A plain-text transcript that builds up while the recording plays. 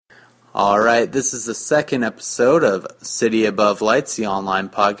All right, this is the second episode of City Above Lights, the online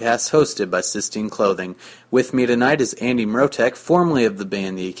podcast hosted by Cistine Clothing. With me tonight is Andy Mrotek, formerly of the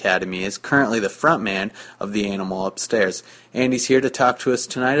band The Academy, is currently the frontman of The Animal Upstairs. Andy's here to talk to us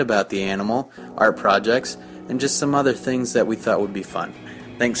tonight about The Animal, art projects, and just some other things that we thought would be fun.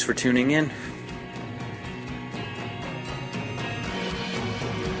 Thanks for tuning in.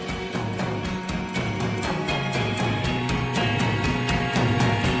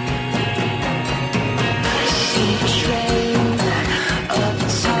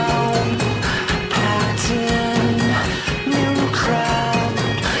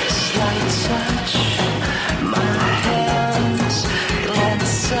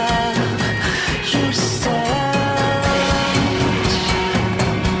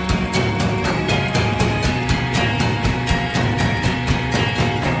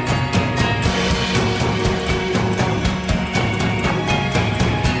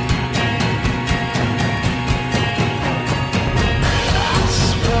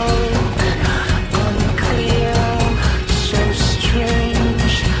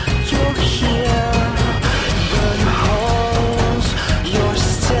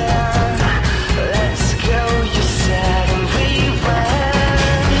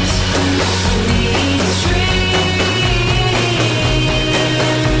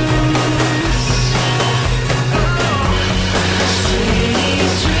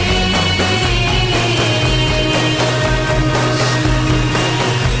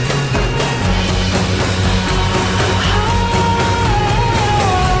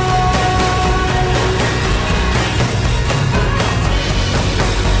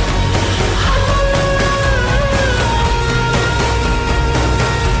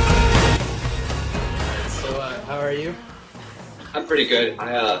 Pretty good.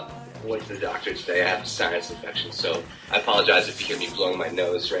 I went to the doctor today. I have a sinus infection, so I apologize if you hear me blowing my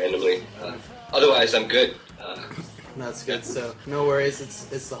nose randomly. Otherwise, I'm good. That's good. So no worries.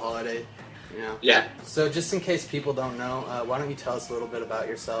 It's the holiday, you know. Yeah. So just in case people don't know, why don't you tell us a little bit about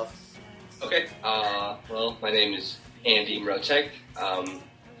yourself? Okay. Well, my name is Andy Mrotek,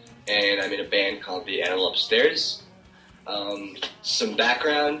 and I'm in a band called The Animal Upstairs. Some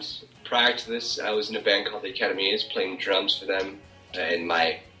background. Prior to this, I was in a band called The Academy, playing drums for them. And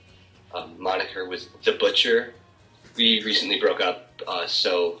my moniker was The Butcher. We recently broke up,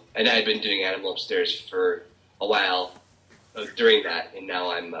 and I had been doing Animal Upstairs for a while during that, and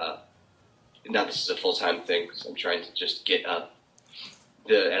now now this is a full-time thing, so I'm trying to just get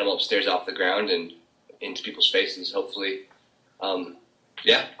the Animal Upstairs off the ground and into people's faces, hopefully.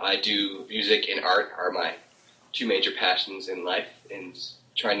 I do music and art are my two major passions in life, and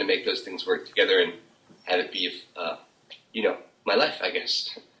trying to make those things work together and have it be, my life, I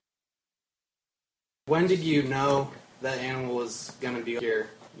guess. When did you know that Animal was going to be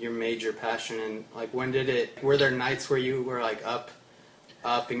your major passion? And, were there nights where you were, up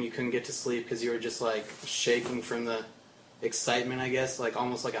and you couldn't get to sleep because you were just, shaking from the excitement, I guess,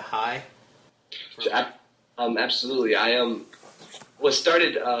 almost like a high? Absolutely. I, was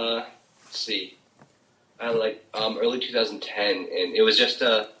started, early 2010, and it was just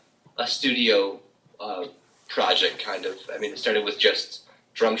a studio, project, kind of. I mean, it started with just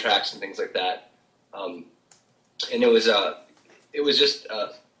drum tracks and things like that, and it was just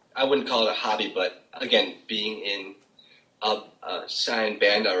I wouldn't call it a hobby, but again, being in a signed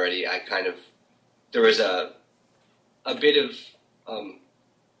band already, there was a bit of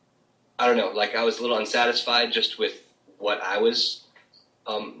I don't know, I was a little unsatisfied just with what I was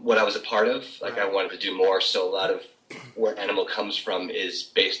a part of. I wanted to do more, so a lot of where Animal comes from is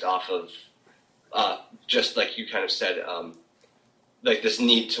based off of just like you kind of said, this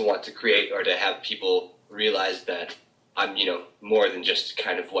need to want to create or to have people realize that I'm, more than just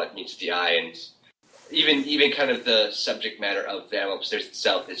kind of what meets the eye. And even kind of the subject matter of The Animal Upstairs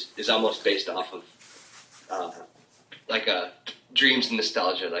itself is almost based off of dreams and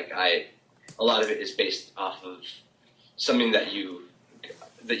nostalgia. A lot of it is based off of something that you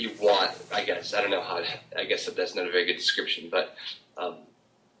want, I guess. I don't know I guess that's not a very good description, but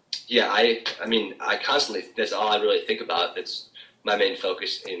I constantly, that's all I really think about. That's my main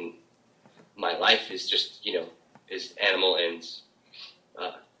focus in my life is just, is Animal and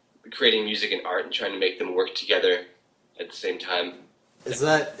creating music and art and trying to make them work together at the same time. Is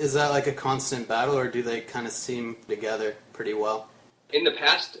that a constant battle, or do they kind of seem together pretty well? In the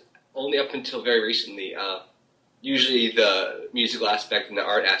past, only up until very recently, usually the musical aspect and the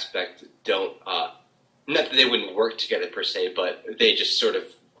art aspect don't, not that they wouldn't work together per se, but they just sort of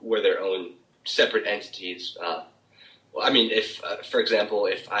were their own separate entities. If, for example,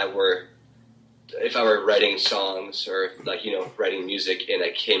 if I were if I were writing songs or like, you know, writing music and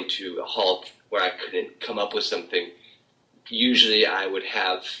I came to a halt where I couldn't come up with something, usually I would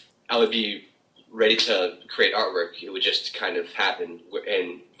be ready to create artwork. It would just kind of happen,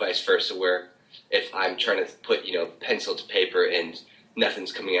 and vice versa, where if I'm trying to put, you know, pencil to paper and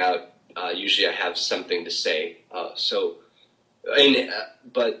nothing's coming out, usually I have something to say.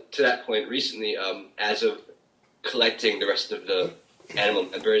 But to that point recently, as of collecting the rest of the Animal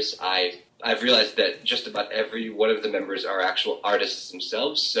members, I've realized that just about every one of the members are actual artists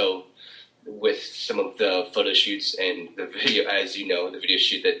themselves. So with some of the photo shoots and the video, as you know, the video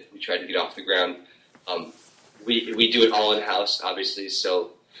shoot that we tried to get off the ground, we do it all in house, obviously.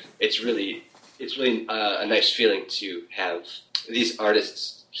 So it's really a nice feeling to have these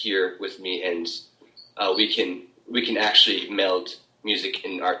artists here with me, and we can actually meld music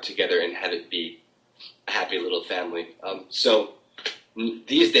and art together and have it be a happy little family. So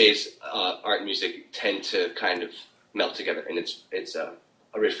these days, art and music tend to kind of melt together, and it's a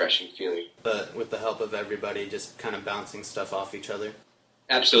refreshing feeling. With the help of everybody, just kind of bouncing stuff off each other.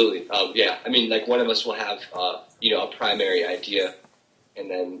 Absolutely, yeah. I mean, like one of us will have a primary idea, and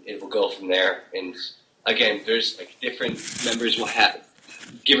then it will go from there. And again, there's like different members will have,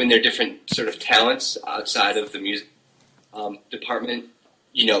 given their different sort of talents outside of the music department.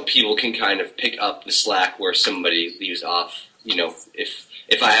 You know, people can kind of pick up the slack where somebody leaves off. You know,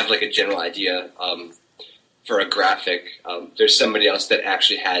 if I have like a general idea for a graphic, there's somebody else that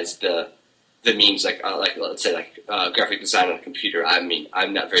actually has the means, like let's say graphic design on a computer. I mean,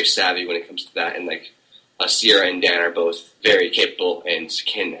 I'm not very savvy when it comes to that, and like Sierra and Dan are both very capable and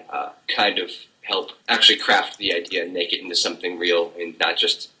can kind of help actually craft the idea and make it into something real and not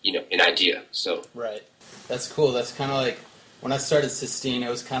just, you know, an idea. So right, that's cool. That's kind of like when I started Cistine. It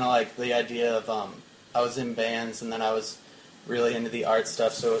was kind of like the idea of I was in bands and then I was really into the art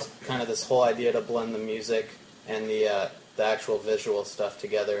stuff, so it was kind of this whole idea to blend the music and the actual visual stuff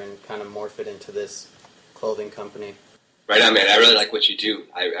together and kind of morph it into this clothing company. Right on, man. I really like what you do.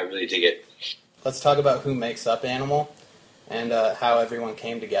 I really dig it. Let's talk about who makes up Animal and how everyone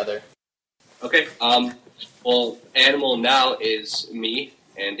came together. Okay. Well, Animal now is me,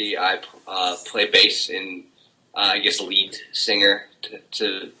 Andy. I play bass and I guess lead singer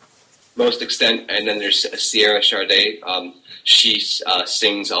to most extent, and then there's Sierra Charday. She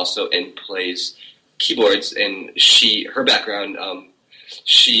sings also and plays keyboards, and her background,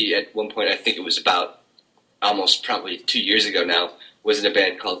 she at one point, I think it was about almost probably 2 years ago now, was in a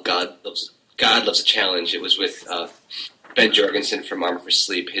band called God Loves a Challenge. It was with Ben Jorgensen from Armor for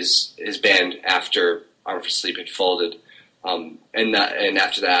Sleep, his band after Armor for Sleep had folded. And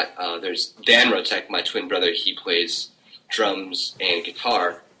after that, there's Dan Mrotek, my twin brother. He plays drums and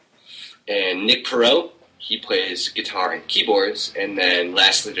guitar. And Nick Perot, he plays guitar and keyboards. And then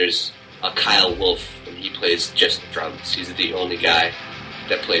lastly, there's Kyle Wolf, and he plays just drums. He's the only guy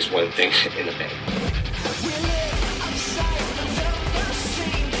that plays one thing in the band.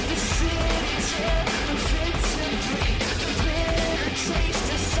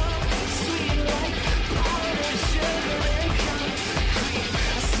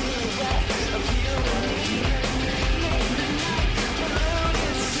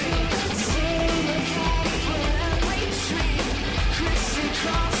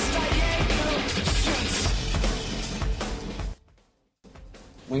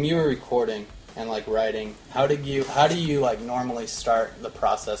 When you were recording and like writing, how do you like normally start the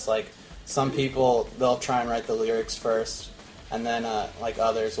process? Like some people, they'll try and write the lyrics first, and then like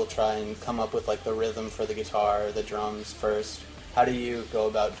others will try and come up with like the rhythm for the guitar or the drums first. How do you go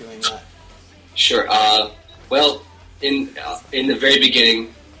about doing that? Sure. Well, in the very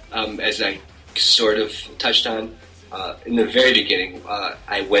beginning, as I sort of touched on, in the very beginning,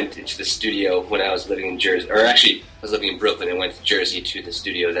 I went into the studio when I was living in Jersey, or actually I was living in Brooklyn and went to Jersey to the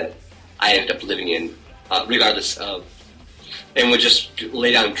studio that I ended up living in, regardless of, and would just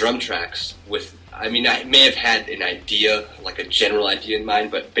lay down drum tracks with, I mean, I may have had an idea, like a general idea in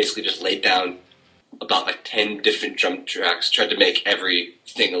mind, but basically just laid down about like 10 different drum tracks, tried to make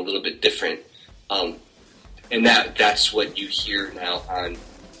everything a little bit different. And that's what you hear now on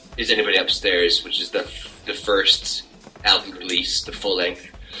Is Anybody Upstairs, which is the first album release, the full length.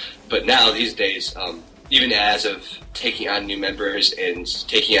 But now, these days, even as of taking on new members and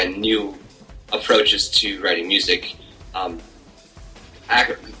taking on new approaches to writing music,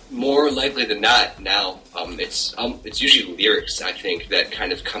 more likely than not now, it's usually lyrics, I think, that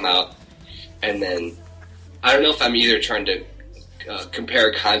kind of come out. And then, I don't know if I'm either trying to compare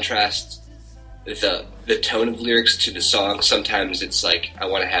or contrast the tone of lyrics to the song. Sometimes it's like I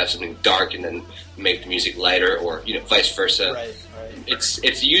want to have something dark and then make the music lighter, or vice versa. Right.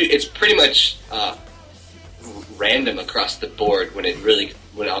 It's pretty much random across the board when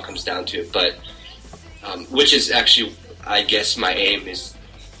it all comes down to it. But which is actually, I guess, my aim is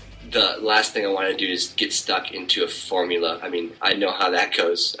the last thing I want to do is get stuck into a formula. I mean, I know how that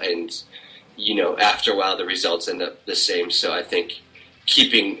goes, and after a while the results end up the same. So I think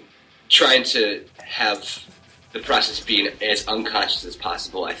trying to have the process being as unconscious as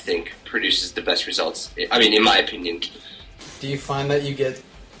possible, I think, produces the best results. I mean, in my opinion. Do you find that you get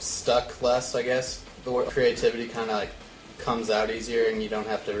stuck less, I guess? The creativity kind of comes out easier and you don't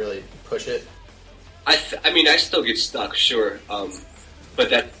have to really push it? I mean, I still get stuck, sure.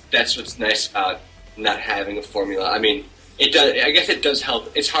 But that's what's nice about not having a formula. I mean, it does. I guess it does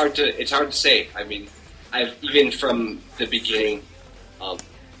help. It's hard to say. I mean, I've even from the beginning,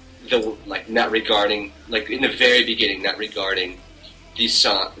 not regarding in the very beginning, not regarding these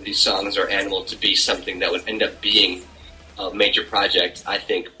songs or Animal to be something that would end up being a major project. I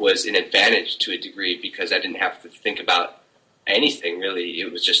think was an advantage to a degree because I didn't have to think about anything really.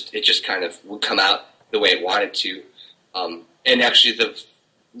 It just kind of would come out the way it wanted to. And actually,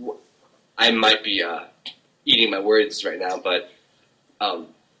 I might be eating my words right now, but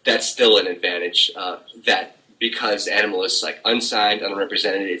that's still an advantage. That because Animal is unsigned,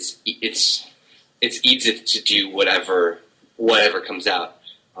 unrepresented, it's easy to do whatever comes out.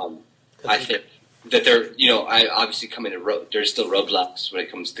 I think that I obviously come into there's still roadblocks when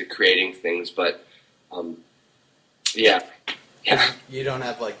it comes to creating things, but yeah. You don't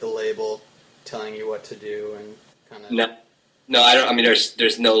have the label telling you what to do and kind of. No, I don't. I mean,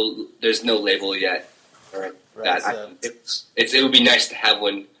 there's no label yet. Or right, that. So. It would be nice to have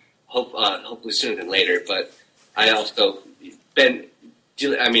one. Hopefully sooner than later. But I also having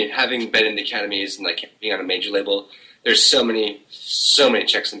been in the academies and being on a major label, there's so many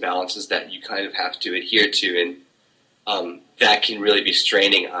checks and balances that you kind of have to adhere to, and that can really be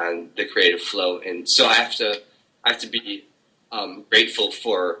straining on the creative flow. And so I have to be grateful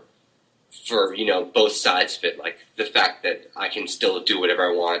for both sides of it, the fact that I can still do whatever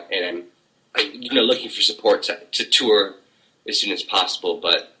I want, and I'm looking for support to tour as soon as possible.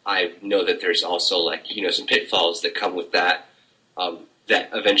 But I know that there's also some pitfalls that come with that. That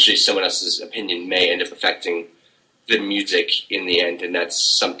eventually someone else's opinion may end up affecting the music in the end, and that's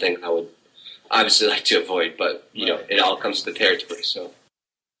something I would obviously like to avoid. But it all comes to the territory. So.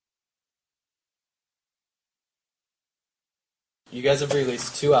 You guys have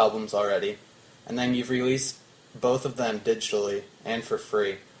released 2 albums already, and then you've released both of them digitally and for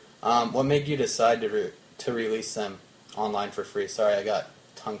free. What made you decide to release them online for free? Sorry, I got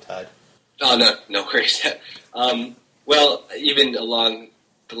tongue-tied. Oh, no worries. Well, even along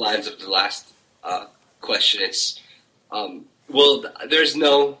the lines of the last question, it's I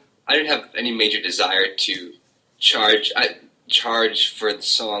didn't have any major desire to charge for the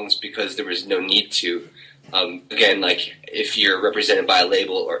songs because there was no need to. Again, if you're represented by a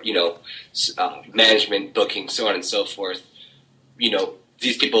label or, management, booking, so on and so forth,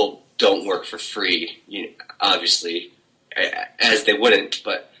 these people don't work for free, obviously, as they wouldn't.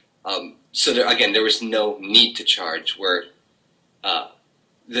 But so there was no need to charge. Where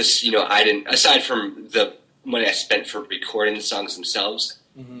this, I didn't, aside from the money I spent for recording the songs themselves,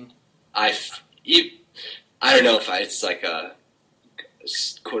 mm-hmm. I don't know if it's a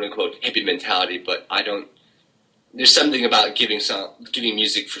quote unquote hippie mentality, but I don't. There's something about giving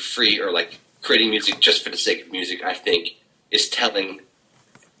music for free or creating music just for the sake of music, I think, is telling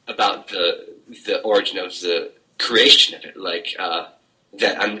about the origin of the creation of it.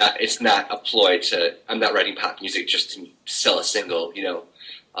 That it's not a ploy I'm not writing pop music just to sell a single,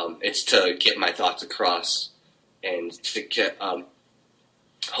 it's to get my thoughts across and to get,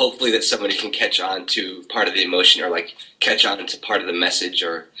 hopefully that somebody can catch on to part of the emotion or catch on to part of the message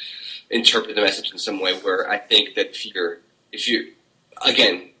or interpret the message in some way. Where I think that if you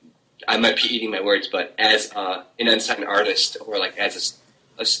again, I might be eating my words, but as an unsigned artist or as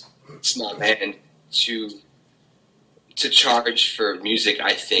a small band to charge for music,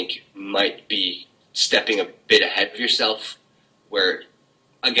 I think might be stepping a bit ahead of yourself. Where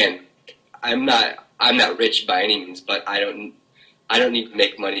again, I'm not rich by any means, but I don't need to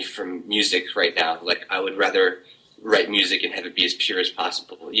make money from music right now. I would rather write music and have it be as pure as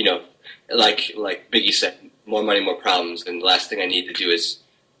possible. Like Biggie said, more money, more problems, and the last thing I need to do is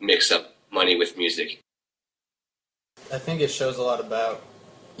mix up money with music. I think it shows a lot about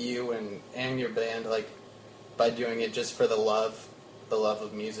you and your band, by doing it just for the love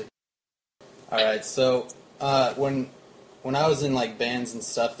of music. All right, so when I was in bands and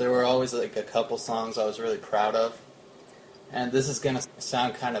stuff, there were always a couple songs I was really proud of, and this is gonna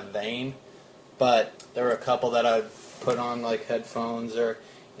sound kind of vain, but there were a couple that I'd put on like headphones or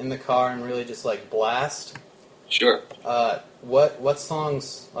in the car and really just like blast. Sure. What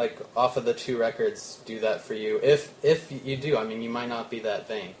songs like off of the 2 records do that for you? If you do, I mean, you might not be that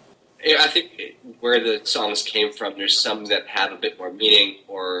vain. Yeah, I think where the songs came from, there's some that have a bit more meaning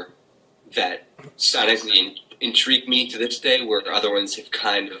or that sonically intrigue me to this day, where other ones have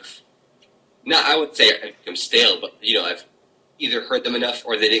kind of, not, I would say I've become stale, but, I've either heard them enough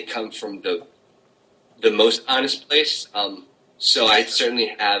or they didn't come from the most honest place. So I certainly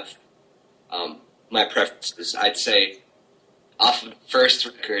have my preferences. I'd say off of the first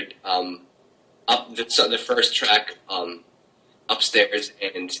record, the first track, Upstairs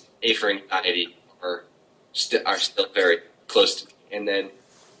and A for Anxiety are still very close to me. And then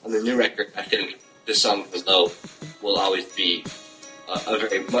on the new record, I think the song Below will always be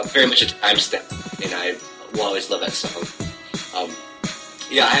very much a time step, and I will always love that song.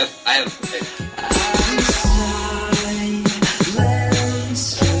 I have.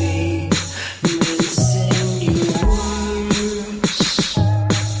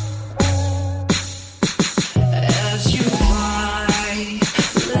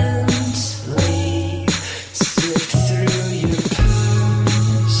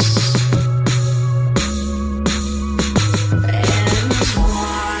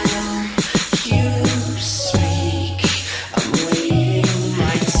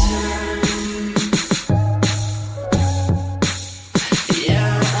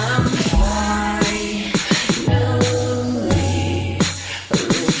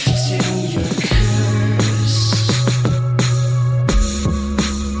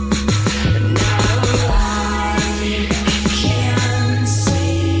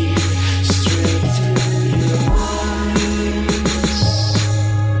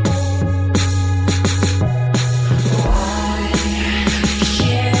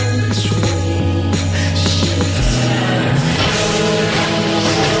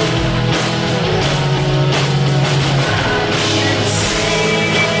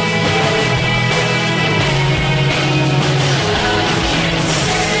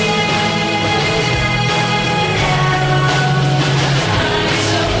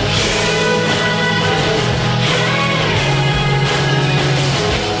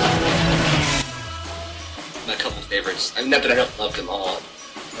 Not that I don't love them all.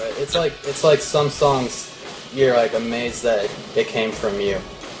 Right. It's like some songs you're like amazed that it came from you.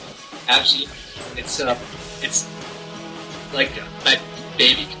 Absolutely. It's like my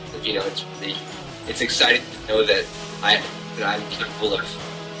baby. It's exciting to know that I'm capable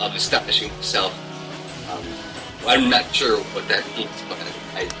of establishing myself. I'm not sure what that means, but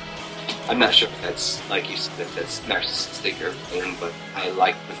I'm not sure if that's, like you said, if that's narcissistic or anything. But I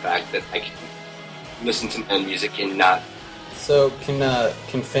like the fact that I can listen to my own music and not. So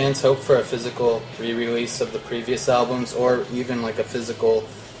can fans hope for a physical re-release of the previous albums, or even like a physical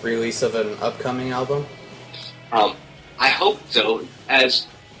release of an upcoming album? I hope so. As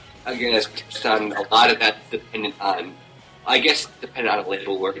we touched on, a lot of that's dependent on, I guess, dependent on a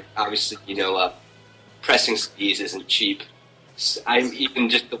label work. Obviously, pressing CDs isn't cheap. I'm even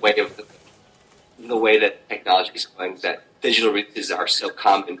just the way that technology is going, that digital releases are so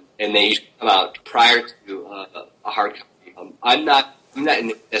common, and they usually come out prior to a hard copy. I'm not in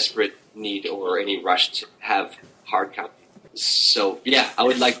a desperate need or any rush to have hard copy. So yeah, I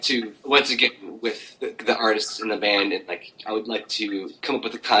would like to, once again, with the artists in the band, and I would like to come up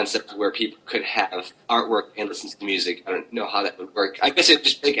with a concept where people could have artwork and listen to the music. I don't know how that would work. I guess it'd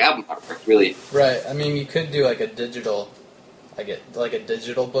just make album artwork, really. Right. I mean, you could do like a digital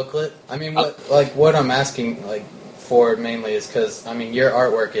booklet. I mean, what I'm asking for mainly is because your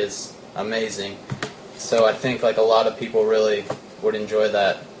artwork is amazing. So I think a lot of people really would enjoy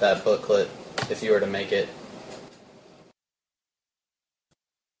that booklet if you were to make it.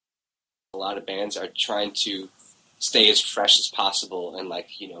 A lot of bands are trying to stay as fresh as possible and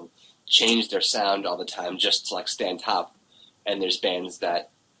change their sound all the time just to stay on top. And there's bands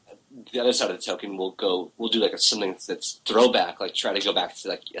that, the other side of the token, will do something that's throwback, try to go back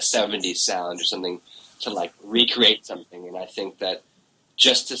to a 70s sound or something to recreate something. And I think that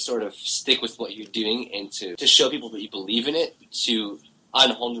just to sort of stick with what you're doing and to show people that you believe in it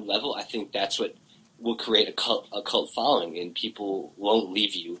on a whole new level, I think that's what will create a cult following, and people won't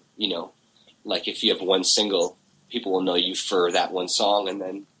leave you, if you have one single, people will know you for that one song, and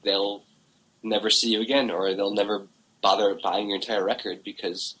then they'll never see you again, or they'll never bother buying your entire record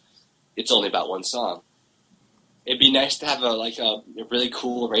because it's only about one song. It'd be nice to have a really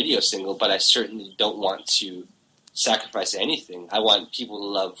cool radio single, but I certainly don't want to sacrifice anything. I want people to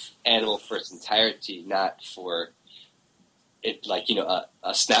love Animal for its entirety, not for it like,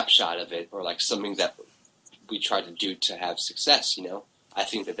 a snapshot of it, or like something that we try to do to have success, I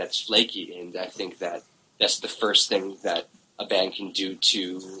think that that's flaky, and I think that that's the first thing that a band can do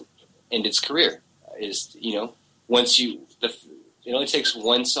to end its career is, it only takes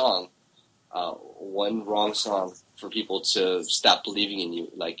one song, one wrong song for people to stop believing in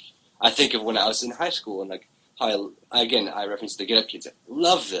you. Like, I think of when I was in high school, and like how I referenced the Get Up Kids. I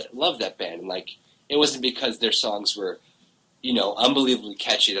love that band, and like it wasn't because their songs were, unbelievably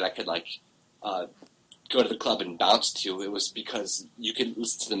catchy that I could like go to the club and bounce to. It was because you could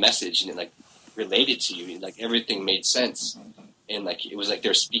listen to the message and it like related to you, and like everything made sense, and like it was like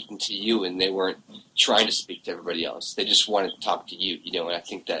they're speaking to you, and they weren't trying to speak to everybody else. They just wanted to talk to you, And I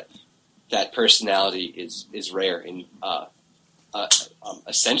think that personality is rare and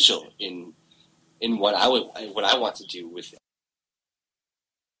essential in what I want to do with it.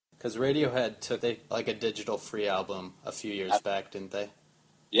 Because Radiohead took like a digital free album a few years back, didn't they?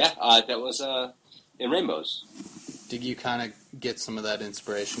 Yeah, that was in Rainbows. Did you kind of get some of that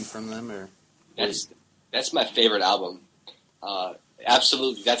inspiration from them, or? That's my favorite album.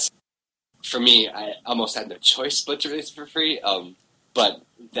 Absolutely, that's for me. I almost had no choice but to release it for free. But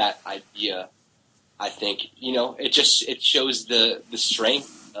that idea, I think, it shows the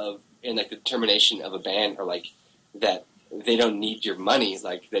strength of and like the determination of a band, or like that they don't need your money,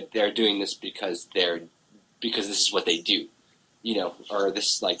 like that they're doing this because this is what they do, or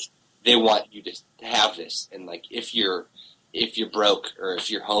this like they want you to have this, and like if you're broke or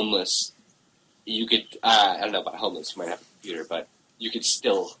if you're homeless, you could I don't know about homeless, you might have a computer, but you can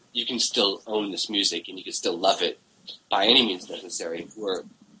still own this music and you can still love it by any means necessary. Where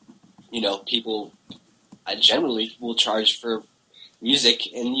people generally will charge for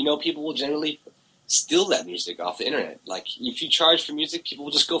music, and people will generally steal that music off the internet. Like if you charge for music, people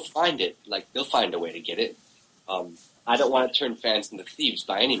will just go find it. Like they'll find a way to get it. I don't want to turn fans into thieves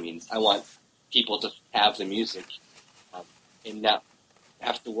by any means. I want people to have the music and not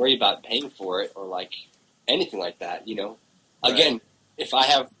have to worry about paying for it or like anything like that. Again, if I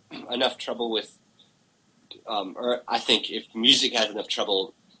have enough trouble with, or I think if music has enough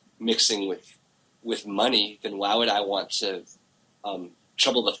trouble mixing with money, then why would I want to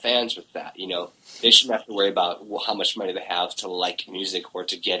trouble the fans with that? They shouldn't have to worry about how much money they have to like music or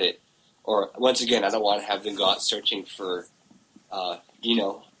to get it. Or once again, I don't want to have them go out searching for,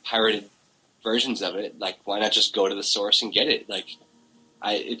 pirated versions of it. Like, why not just go to the source and get it? Like,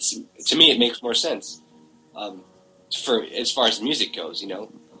 to me, it makes more sense. For as far as music goes,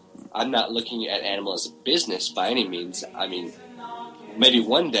 I'm not looking at Animal as a business by any means. I mean, maybe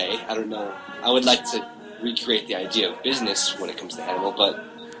one day, I don't know. I would like to recreate the idea of business when it comes to Animal, but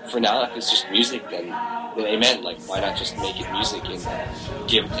for now, if it's just music, then amen. Like, why not just make it music and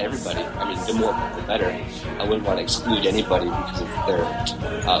give it to everybody? I mean, the more, the better. I wouldn't want to exclude anybody because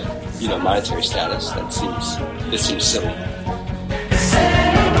of their, monetary status. This seems silly.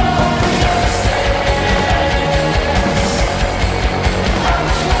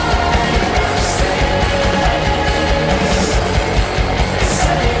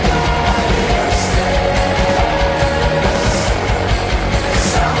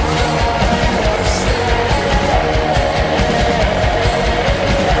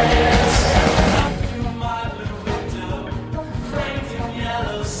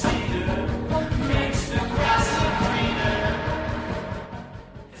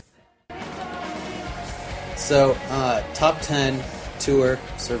 So, top 10 tour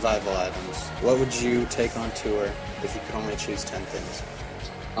survival items. What would you take on tour if you could only choose 10 things?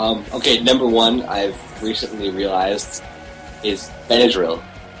 Okay, number one, I've recently realized is Benadryl.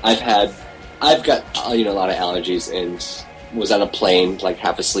 I've got a lot of allergies, and was on a plane like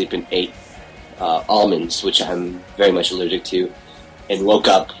half asleep and ate almonds, which I'm very much allergic to, and woke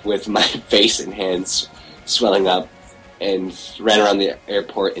up with my face and hands swelling up, and ran around the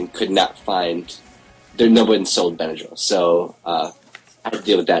airport and could not find. No one sold Benadryl, so I had to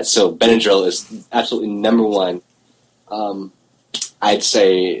deal with that. So Benadryl is absolutely number one. I'd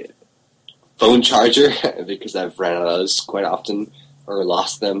say phone charger, because I've ran out of those quite often, or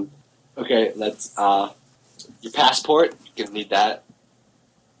lost them. Okay, that's your passport. You're gonna need that.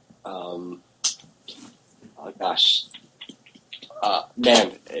 Oh gosh,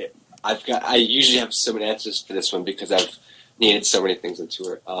 man, I usually have so many answers for this one because I've needed so many things on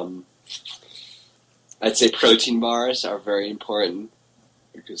tour. I'd say protein bars are very important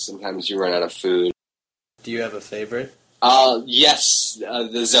because sometimes you run out of food. Do you have a favorite? Yes,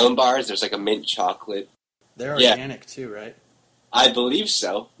 the Zone bars. There's like a mint chocolate. They're organic too, right? I believe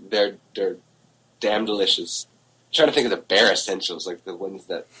so. They're damn delicious. I'm trying to think of the bare essentials, like the ones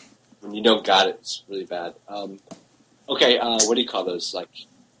that when you don't got it, it's really bad. Okay, what do you call those? Like,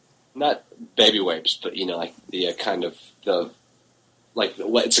 not baby wipes, but like the kind of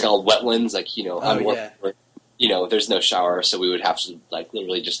what it's called, wetlands. Like there's no shower, so we would have to like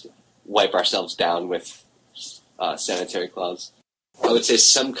literally just wipe ourselves down with sanitary cloths. I would say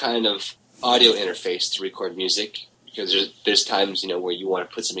some kind of audio interface to record music, because there's times where you want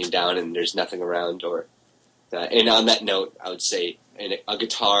to put something down and there's nothing around, or and on that note, I would say a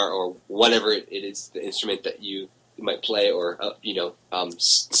guitar or whatever it is, the instrument that you might play, or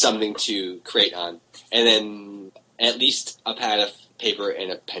something to create on, and then at least a pad of paper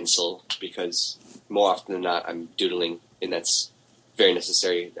and a pencil, because more often than not I'm doodling, and that's very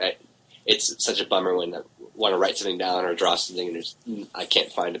necessary. It's such a bummer when I want to write something down or draw something and I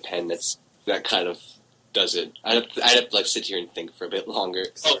can't find a pen that kind of does it. I'd have to like sit here and think for a bit longer.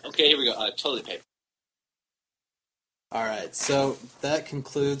 Oh, okay, here we go. Toilet paper. All right, so that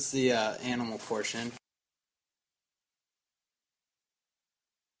concludes the animal portion.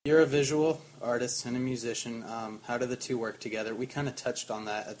 You're a visual artist and a musician. How do the two work together? We kind of touched on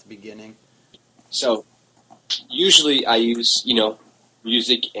that at the beginning. So, usually I use,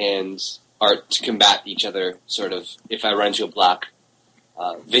 music and art to combat each other, sort of. If I run into a block,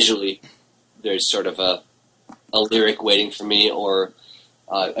 visually, there's sort of a lyric waiting for me, or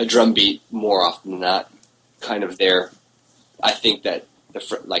a drum beat more often than not, kind of there. I think that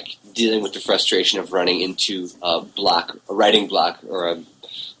dealing with the frustration of running into a writing block, or a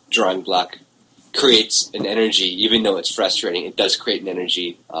drawing block, creates an energy. Even though it's frustrating, it does create an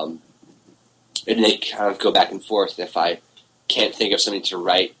energy, and they kind of go back and forth. If I can't think of something to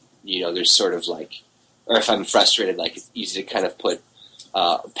write, there's sort of or if I'm frustrated, it's easy to kind of put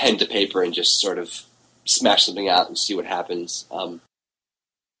pen to paper and just sort of smash something out and see what happens.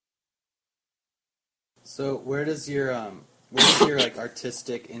 So where does your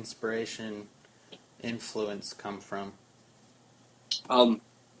artistic inspiration influence come from?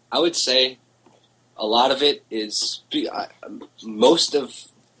 I would say a lot of it is most of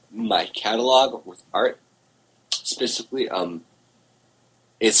my catalog with art, specifically,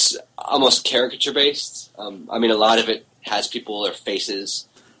 it's almost caricature based. A lot of it has people or faces,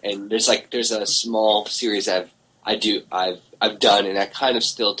 and there's a small series I've done, and I kind of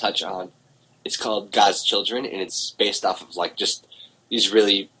still touch on. It's called God's Children, and it's based off of just these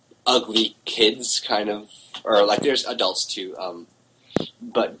really ugly kids, kind of, or there's adults too,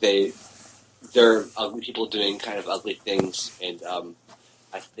 but they're ugly people doing kind of ugly things, and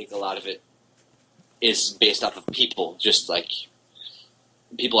I think a lot of it is based off of people, just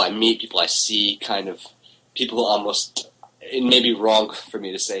people I meet, people I see, kind of people who almost, it may be wrong for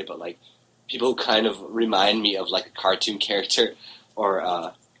me to say, but people who kind of remind me of a cartoon character, or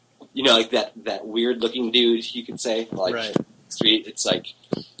that weird looking dude, you could say, right. Street. It's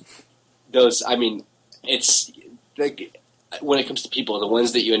those. It's when it comes to people, the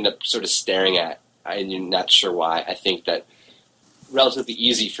ones that you end up sort of staring at, and you're not sure why. I think that relatively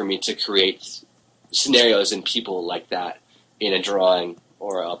easy for me to create scenarios and people like that in a drawing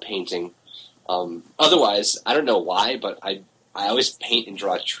or a painting. Otherwise, I don't know why, but I always paint and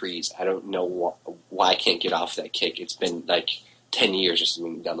draw trees. I don't know why I can't get off that kick. It's been 10 years or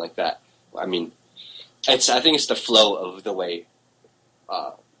something done like that. I think it's the flow of the way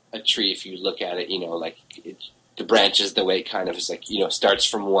a tree, if you look at it, the branches, the way it kind of is starts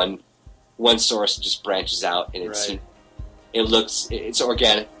from one source and just branches out, and it's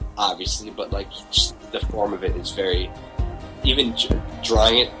organic, obviously, but just the form of it is very, even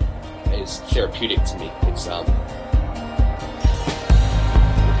drawing it is therapeutic to me. It's